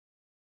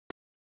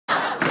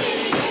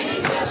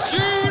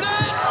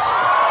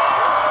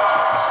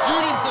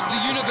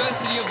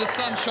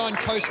Sunshine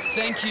Coast,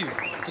 thank you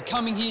for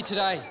coming here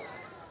today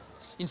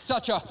in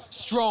such a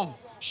strong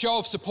show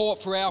of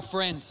support for our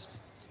friends,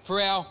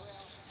 for our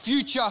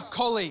future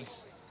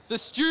colleagues, the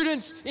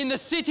students in the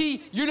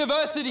city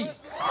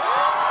universities.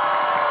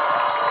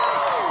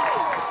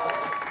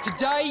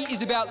 Today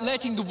is about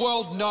letting the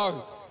world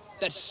know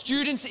that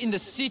students in the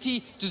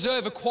city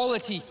deserve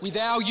equality with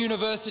our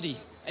university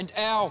and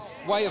our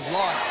way of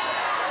life.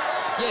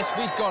 Yes,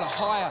 we've got a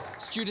higher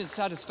student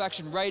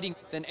satisfaction rating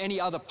than any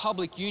other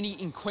public uni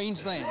in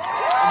Queensland.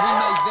 And we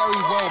may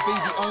very well be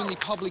the only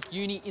public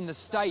uni in the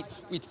state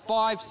with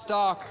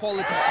 5-star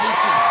quality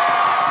teaching.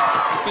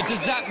 But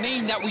does that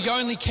mean that we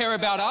only care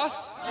about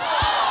us?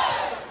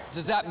 No!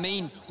 Does that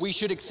mean we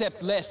should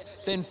accept less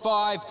than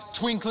 5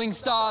 twinkling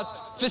stars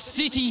for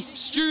city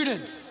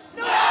students?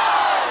 No!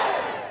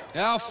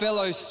 Our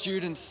fellow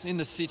students in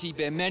the city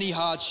bear many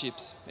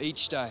hardships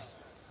each day.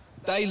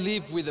 They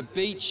live with a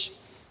beach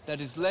that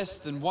is less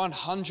than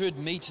 100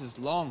 metres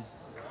long.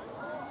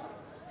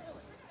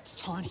 It's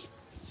tiny,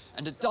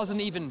 and it doesn't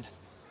even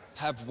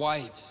have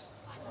waves.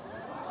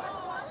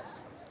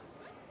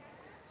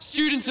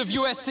 Students of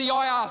USC,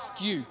 I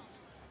ask you,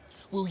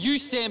 will you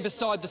stand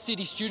beside the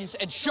city students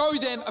and show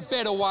them a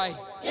better way?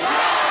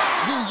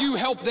 Yeah! Will you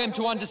help them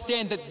to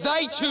understand that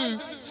they too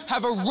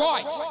have a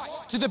right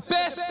to the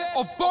best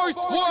of both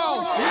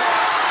worlds?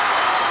 Yeah!